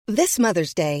This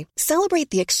Mother's Day, celebrate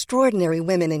the extraordinary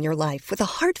women in your life with a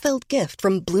heartfelt gift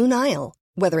from Blue Nile.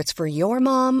 Whether it's for your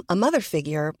mom, a mother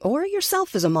figure, or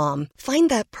yourself as a mom, find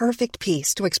that perfect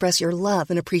piece to express your love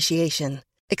and appreciation.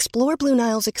 Explore Blue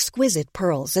Nile's exquisite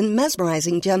pearls and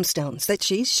mesmerizing gemstones that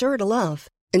she's sure to love.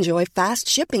 Enjoy fast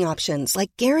shipping options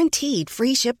like guaranteed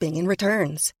free shipping and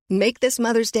returns. Make this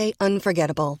Mother's Day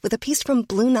unforgettable with a piece from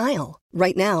Blue Nile.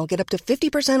 Right now, get up to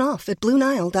 50% off at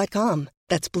BlueNile.com.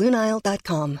 That's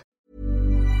BlueNile.com.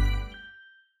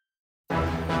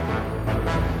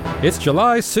 It's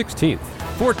July 16th,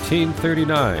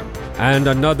 1439, and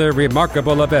another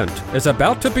remarkable event is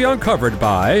about to be uncovered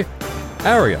by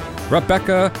Ariel,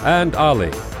 Rebecca, and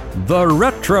Ollie, the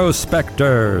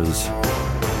Retrospectors.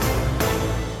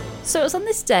 So it was on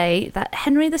this day that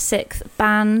Henry VI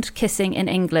banned kissing in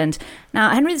England. Now,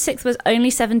 Henry VI was only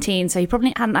 17, so he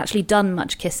probably hadn't actually done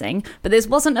much kissing, but this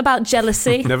wasn't about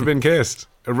jealousy. Never been kissed.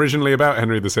 Originally about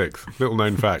Henry VI. Little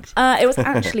known fact. It was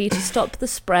actually to stop the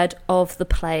spread of the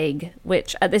plague,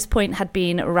 which at this point had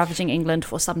been ravaging England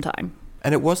for some time.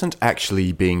 And it wasn't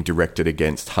actually being directed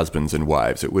against husbands and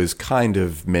wives. It was kind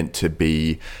of meant to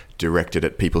be directed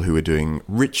at people who were doing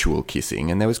ritual kissing.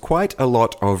 And there was quite a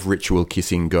lot of ritual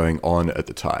kissing going on at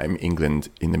the time. England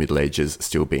in the Middle Ages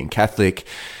still being Catholic.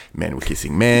 Men were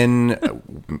kissing men,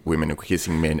 women were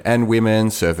kissing men and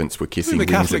women, servants were kissing the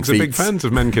Catholics are big fans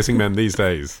of men kissing men these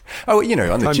days. Oh, you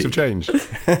know, on the times have changed.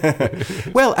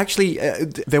 Well, actually,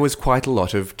 there was quite a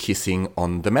lot of kissing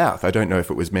on the mouth. I don't know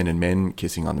if it was men and men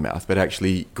kissing on the mouth, but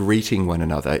actually greeting one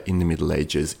another in the Middle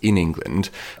Ages in England.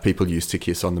 People used to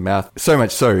kiss on the mouth, so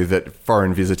much so that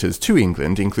foreign visitors to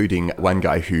England, including one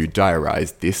guy who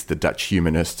diarised this, the Dutch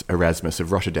humanist Erasmus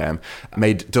of Rotterdam,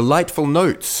 made delightful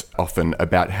notes often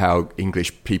about how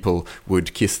English people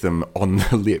would kiss them on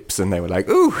the lips, and they were like,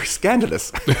 ooh,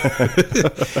 scandalous.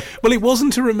 Well, it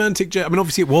wasn't a romantic gesture. I mean,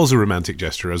 obviously it was a romantic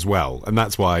gesture as well, and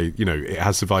that's why, you know, it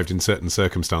has survived in certain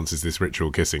circumstances, this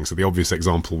ritual kissing. So the obvious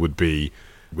example would be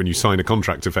when you sign a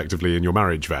contract effectively in your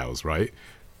marriage vows, right?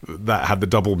 That had the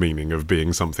double meaning of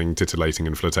being something titillating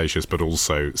and flirtatious, but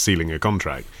also sealing a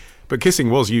contract. But kissing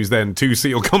was used then to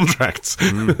seal contracts.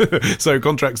 So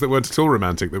contracts that weren't at all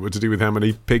romantic, that were to do with how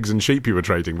many pigs and sheep you were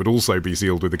trading, would also be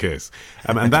sealed with a kiss.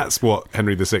 And that's what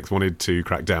Henry VI wanted to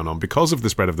crack down on because of the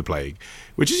spread of the plague,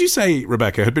 which, as you say,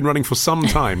 Rebecca, had been running for some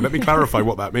time. Let me clarify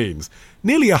what that means.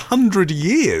 Nearly 100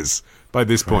 years by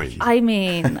this point. I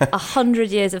mean,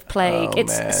 100 years of plague.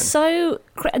 Man. So...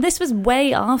 This was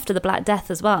way after the Black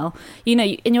Death as well. You know,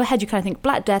 in your head you kind of think,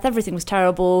 Black Death, everything was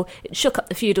terrible. It shook up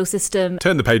the feudal system.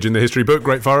 Turn the page in the history book,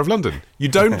 Great Fire of London. You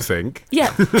don't think...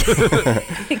 Yeah.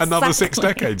 Exactly. Another 6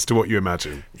 decades to what you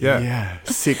imagine. Yeah.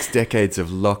 6 decades of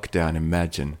lockdown,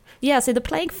 imagine. Yeah, so the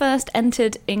plague first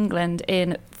entered England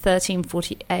in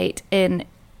 1348 in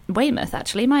Weymouth,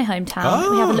 actually, my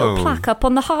hometown. We have a little plaque up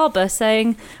on the harbour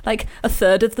saying, like, a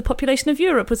third of the population of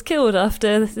Europe was killed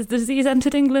after the disease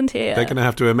entered England here. They're going to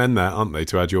have to amend that, aren't they,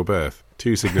 to add your birth?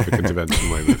 2 significant events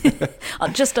in Weymouth.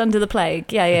 Just under the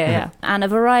plague, yeah. And a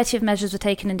variety of measures were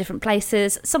taken in different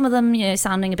places. Some of them, you know,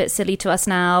 sounding a bit silly to us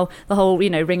now. The whole,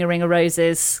 you know, ring a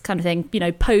roses kind of thing. You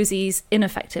know, posies,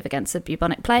 ineffective against the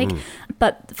bubonic plague.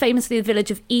 But famously, the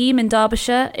village of Eyam in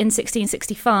Derbyshire in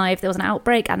 1665, there was an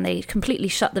outbreak and they completely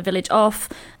shut the village off.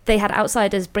 They had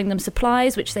outsiders bring them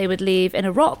supplies, which they would leave in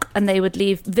a rock, and they would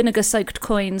leave vinegar-soaked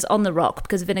coins on the rock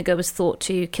because vinegar was thought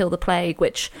to kill the plague,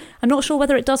 which I'm not sure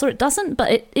whether it does or it doesn't,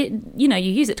 but it you know,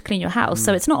 you use it to clean your house,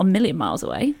 so it's not a million miles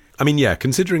away. I mean, yeah,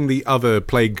 considering the other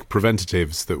plague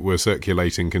preventatives that were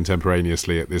circulating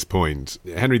contemporaneously at this point,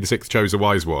 Henry VI chose a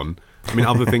wise one. I mean,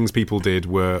 other things people did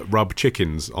were rub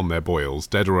chickens on their boils,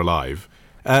 dead or alive.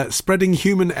 Spreading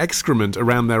human excrement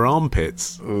around their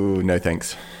armpits. Oh, no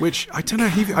thanks. Which, I don't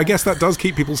know, I guess that does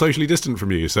keep people socially distant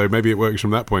from you, so maybe it works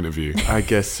from that point of view. I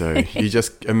guess so. You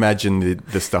just imagine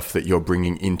the stuff that you're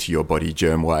bringing into your body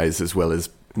germ-wise, as well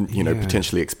as, you know,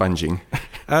 potentially expunging.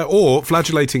 Or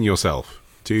flagellating yourself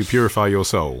to purify your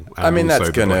soul. I mean,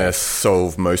 that's going to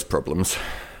solve most problems.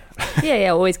 Yeah,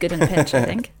 always good in a pinch, I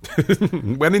think.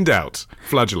 When in doubt,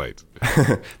 flagellate.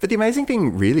 But the amazing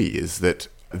thing really is that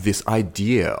this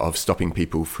idea of stopping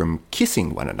people from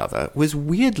kissing one another was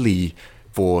weirdly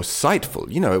foresightful.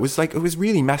 You know, it was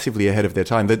really massively ahead of their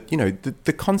time. That, you know,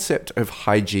 the concept of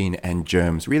hygiene and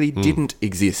germs really didn't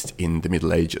exist in the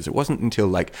Middle Ages. It wasn't until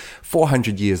like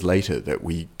 400 years later that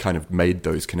we kind of made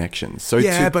those connections. So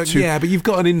but you've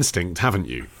got an instinct, haven't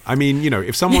you? I mean, you know,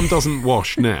 if someone doesn't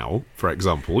wash now, for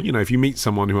example, you know, if you meet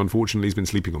someone who unfortunately has been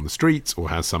sleeping on the streets or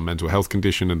has some mental health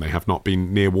condition and they have not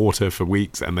been near water for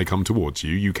weeks and they come towards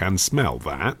you, you can smell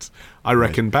that. I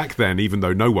reckon back then, even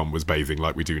though no one was bathing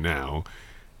like we do now,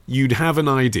 you'd have an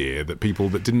idea that people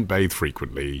that didn't bathe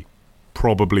frequently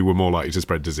probably were more likely to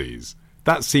spread disease.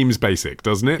 That seems basic,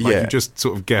 doesn't it? Like, you just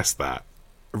sort of guess that.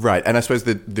 Right, and I suppose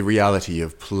the reality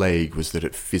of plague was that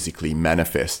it physically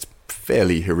manifests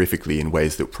fairly horrifically in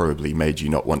ways that probably made you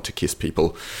not want to kiss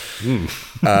people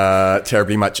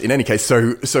terribly much. In any case,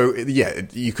 so yeah,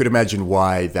 you could imagine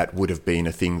why that would have been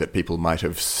a thing that people might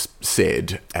have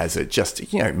said as a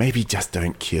just, maybe just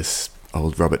don't kiss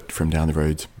old Robert from down the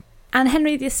road. And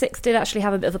Henry VI did actually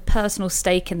have a bit of a personal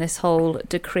stake in this whole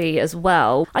decree as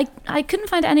well. I couldn't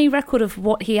find any record of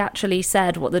what he actually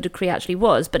said, what the decree actually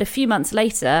was, but a few months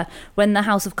later, when the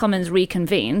House of Commons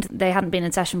reconvened, they hadn't been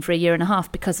in session for a year and a half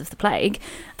because of the plague,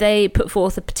 they put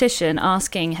forth a petition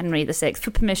asking Henry VI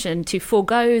for permission to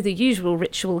forego the usual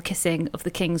ritual kissing of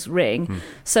the King's ring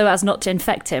so as not to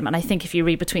infect him. And I think if you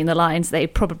read between the lines, they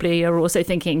probably are also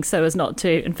thinking so as not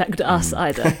to infect us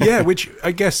either. Yeah, which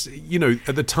I guess,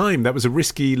 at the time, that was a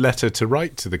risky letter to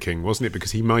write to the king, wasn't it?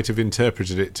 Because he might have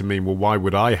interpreted it to mean, well, why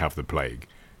would I have the plague?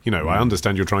 I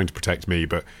understand you're trying to protect me,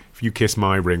 but if you kiss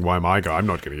my ring, why am I going? I'm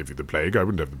not going to give you the plague. I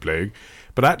wouldn't have the plague.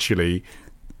 But actually,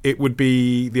 it would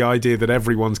be the idea that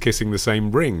everyone's kissing the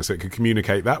same ring, so it could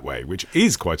communicate that way, which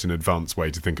is quite an advanced way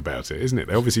to think about it, isn't it?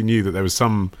 They obviously knew that there was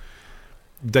some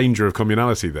danger of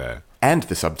communality there. And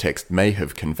the subtext may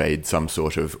have conveyed some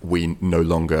sort of, we no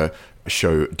longer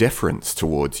show deference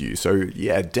towards you. So,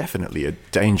 yeah, definitely a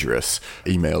dangerous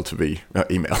letter to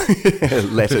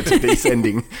be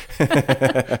sending.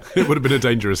 It would have been a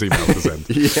dangerous email to send.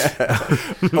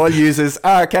 Yeah. All users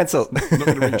are cancelled. I'm not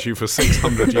going to reach you for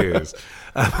 600 years.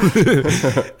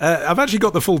 I've actually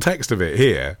got the full text of it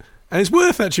here. And it's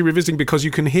worth actually revisiting because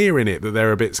you can hear in it that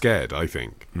they're a bit scared, I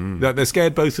think. That they're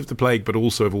scared both of the plague but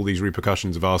also of all these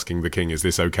repercussions of asking the king, is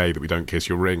this okay that we don't kiss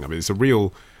your ring? I mean, it's a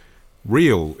real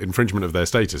infringement of their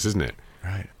status, isn't it?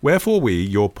 Right. Wherefore we,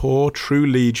 your poor true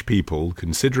liege people,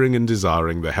 considering and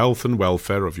desiring the health and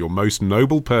welfare of your most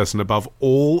noble person above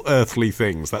all earthly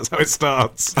things. That's how it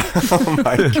starts. Oh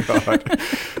my God.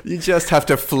 You just have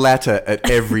to flatter at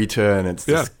every turn. It's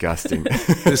disgusting.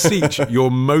 Beseech your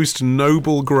most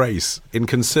noble grace in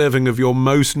conserving of your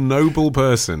most noble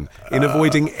person, in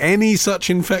avoiding any such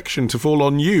infection to fall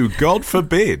on you, God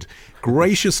forbid,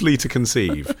 graciously to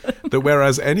conceive, that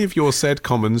whereas any of your said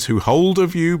commons who hold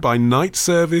of you by knight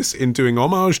service in doing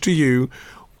homage to you,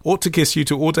 ought to kiss you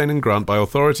to ordain and grant by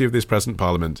authority of this present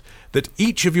Parliament, that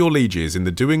each of your lieges in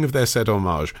the doing of their said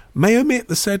homage may omit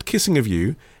the said kissing of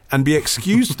you, and be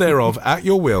excused thereof at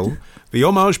your will, the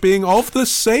homage being of the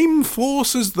same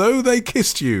force as though they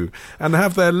kissed you, and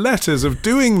have their letters of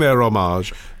doing their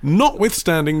homage,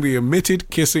 notwithstanding the omitted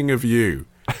kissing of you.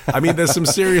 I mean, there's some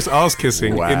serious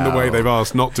ass-kissing in the way they've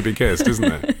asked not to be kissed, isn't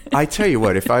there? I tell you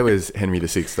what, if I was Henry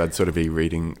VI, I'd sort of be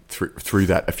reading through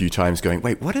that a few times going,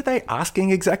 wait, what are they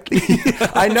asking exactly?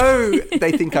 I know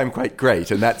they think I'm quite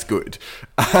great, and that's good.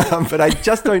 But I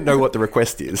just don't know what the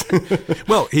request is.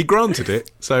 Well, he granted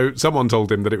it, so someone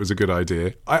told him that it was a good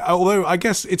idea. Although I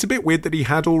guess it's a bit weird that he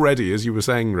had already, as you were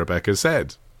saying, Rebecca,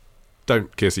 said,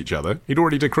 don't kiss each other. He'd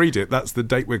already decreed it. That's the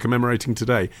date we're commemorating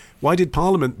today. Why did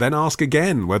Parliament then ask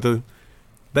again whether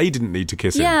they didn't need to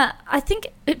kiss him? Yeah, I think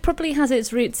it probably has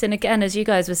its roots in, again, as you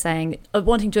guys were saying, of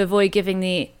wanting to avoid giving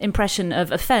the impression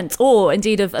of offence or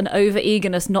indeed of an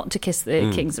over-eagerness not to kiss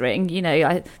the King's ring.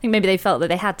 I think maybe they felt that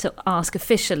they had to ask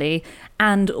officially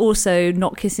and also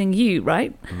not kissing you,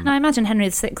 right? And I imagine Henry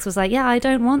VI was like, yeah, I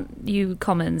don't want you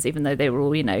commons, even though they were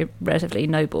all, relatively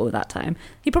noble at that time.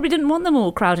 He probably didn't want them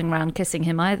all crowding around kissing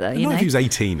him either, Not if he was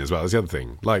 18 as well, is the other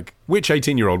thing. Like, which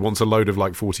 18-year-old wants a load of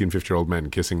 40 and 50-year-old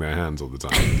men kissing their hands all the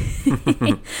time? Do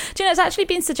you know, it's actually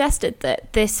been suggested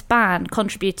that this ban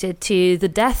contributed to the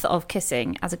death of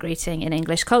kissing as a greeting in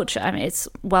English culture. I mean, it's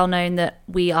well known that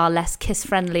we are less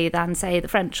kiss-friendly than, say, the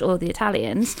French or the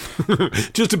Italians.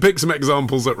 Just to pick some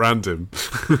examples at random.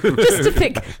 Just to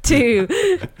pick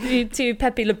two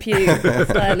Pepe Le Pew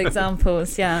style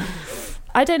examples, yeah.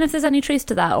 I don't know if there's any truth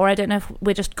to that, or I don't know if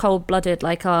we're just cold-blooded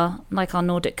like our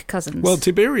Nordic cousins. Well,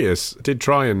 Tiberius did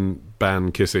try and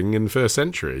ban kissing in the 1st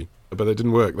century, but it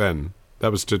didn't work then.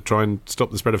 That was to try and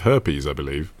stop the spread of herpes, I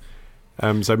believe.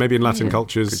 So maybe in Latin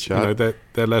cultures, they're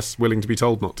less willing to be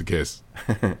told not to kiss.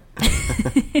 And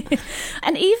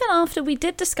even after we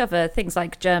did discover things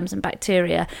like germs and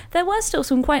bacteria, there were still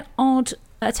some quite odd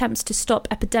attempts to stop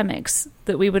epidemics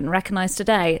that we wouldn't recognise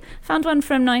today. Found one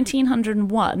from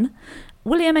 1901.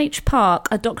 William H. Park,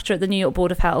 a doctor at the New York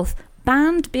Board of Health,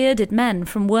 banned bearded men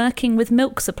from working with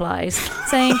milk supplies,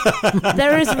 saying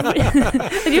there is...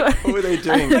 What were they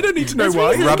doing? I don't need to know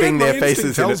why. Rubbing My their faces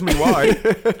instinct tells in me why.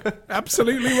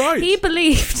 Absolutely right. He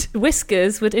believed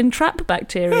whiskers would entrap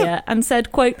bacteria and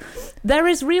said, quote, there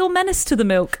is real menace to the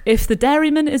milk if the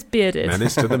dairyman is bearded.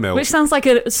 Menace to the milk. Which sounds like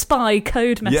a spy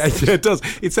code message. Yeah, it does.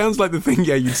 It sounds like the thing,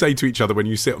 you'd say to each other when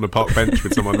you sit on a park bench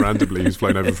with someone randomly who's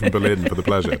flown over from Berlin for the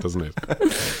pleasure, doesn't it?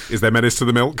 Is there menace to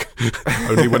the milk?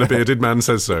 Only when a bearded man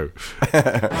says so.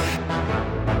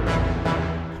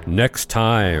 Next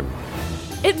time.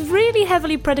 It's really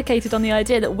heavily predicated on the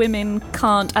idea that women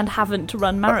can't and haven't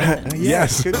run marathons.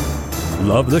 Yes.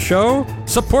 Love the show?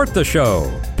 Support the show.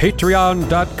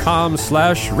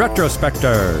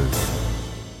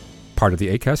 Patreon.com/retrospectors. Part of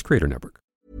the Acast Creator Network.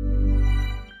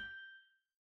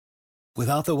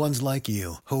 Without the ones like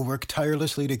you, who work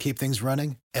tirelessly to keep things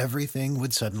running, everything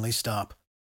would suddenly stop.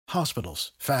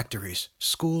 Hospitals, factories,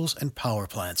 schools, and power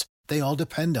plants, they all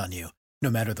depend on you. No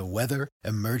matter the weather,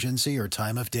 emergency, or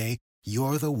time of day,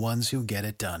 you're the ones who get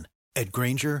it done. At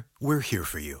Grainger, we're here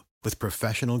for you with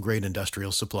professional-grade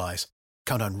industrial supplies.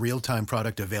 Count on real-time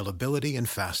product availability and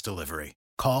fast delivery.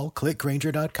 Call, click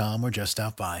Grainger.com, or just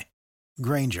stop by.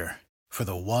 Grainger, for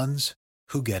the ones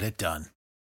who get it done.